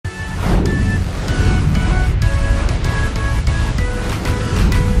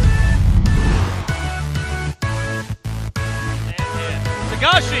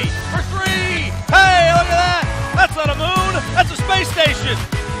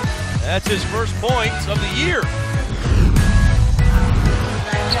That's his first points of the year.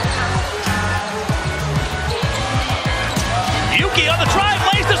 Yuki on the drive,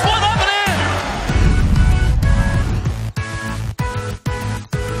 lays this one up and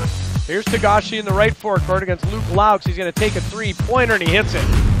in. Here's Togashi in the right forecourt against Luke Laux. He's going to take a three-pointer and he hits it.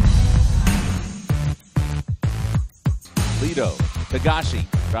 Lito, Togashi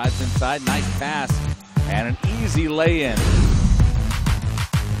drives inside, nice pass, and an easy lay-in.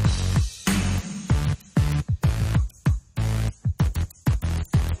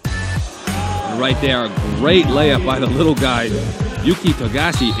 Right there, a great layup by the little guy. Yuki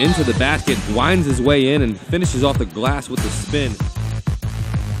Togashi into the basket, winds his way in and finishes off the glass with the spin.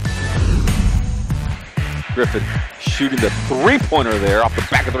 Griffin shooting the three-pointer there off the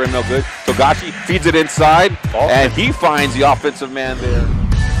back of the rim, no good. Togashi feeds it inside, and he finds the offensive man there.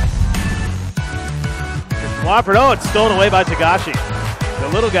 Wofford, oh, it's stolen away by Togashi. The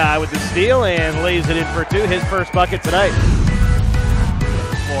little guy with the steal and lays it in for two, his first bucket tonight.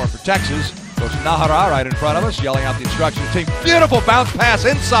 More for Texas. Coach Nahara right in front of us, yelling out the instructions. Team, beautiful bounce pass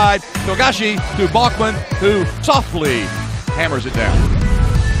inside. Togashi to Balkman, who softly hammers it down.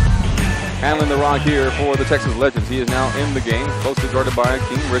 Handling the rock here for the Texas Legends. He is now in the game, closely guarded by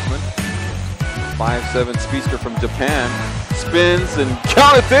Akeem Richmond. 5'7" speedster from Japan. Spins and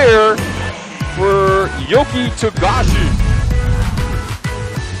count it there for Yuki Togashi.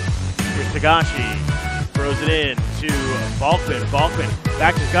 Here's Togashi. Throws it in to Balkman. Balkman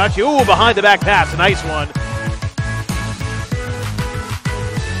back to Togashi. Ooh, behind the back pass. A nice one